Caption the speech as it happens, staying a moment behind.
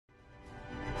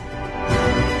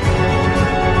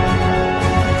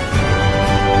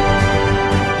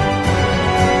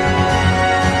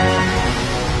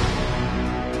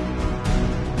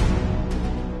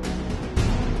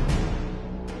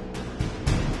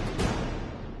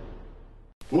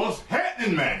What's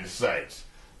happening, Magnus sites?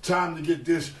 Time to get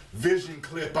this vision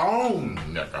clip on.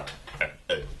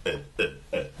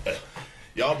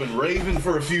 Y'all been raving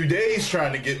for a few days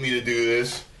trying to get me to do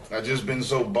this. I've just been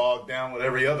so bogged down with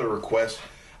every other request.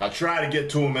 I try to get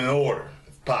to them in order,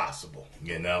 if possible,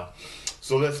 you know.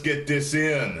 So let's get this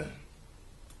in.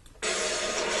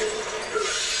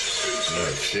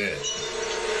 Oh, shit.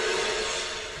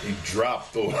 He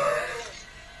dropped the...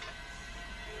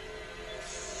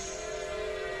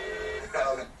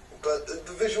 But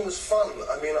the vision was fun.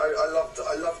 I mean, I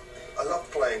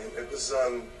loved playing. It was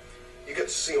you get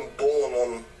to see him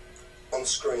born on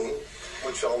screen,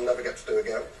 which I'll never get to do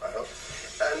again, I hope.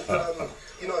 And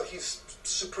you know, he's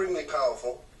supremely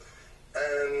powerful.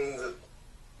 And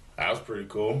that was pretty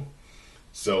cool.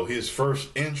 So his first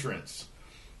entrance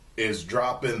is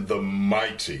dropping the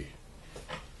mighty.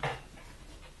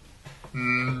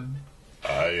 I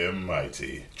am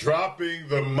mighty. Dropping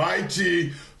the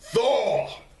mighty Thor.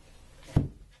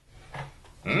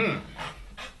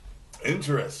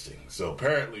 Interesting. So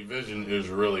apparently Vision is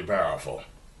really powerful.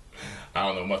 I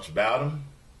don't know much about him,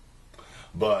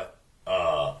 but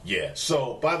yeah.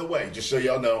 So by the way, just so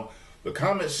y'all know, the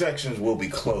comment sections will be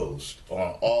closed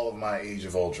on all of my Age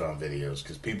of Ultron videos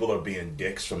because people are being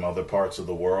dicks from other parts of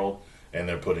the world and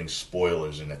they're putting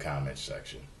spoilers in the comment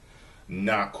section.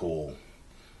 Not cool,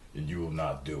 and you will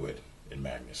not do it in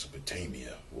Magnus,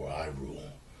 Mesopotamia, where I rule,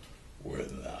 where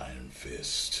the Iron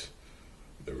Fist.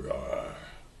 There are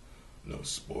no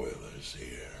spoilers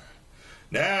here.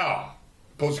 Now,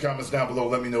 post your comments down below.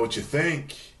 Let me know what you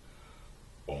think.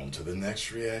 On to the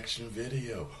next reaction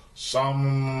video.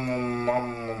 Some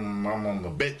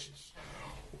bitches.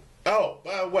 Oh,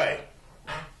 by the way,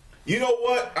 you know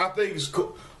what I think is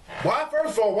cool? Why,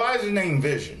 first of all, why is his name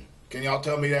Vision? Can y'all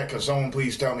tell me that? Can someone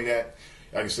please tell me that?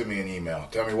 Y'all can send me an email.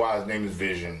 Tell me why his name is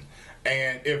Vision.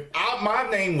 And if my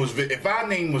name was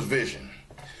Vision,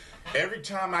 every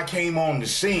time I came on the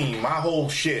scene, my whole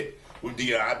shit would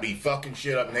be, I'd be fucking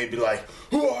shit up and they'd be like,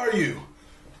 who are you?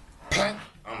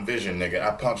 I'm Vision, nigga.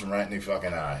 I punch him right in the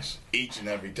fucking eyes. Each and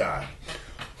every time.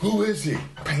 Who is he?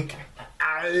 Pink.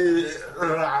 I'm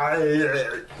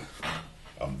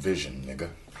Vision, nigga.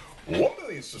 1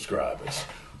 million subscribers.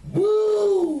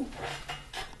 Woo!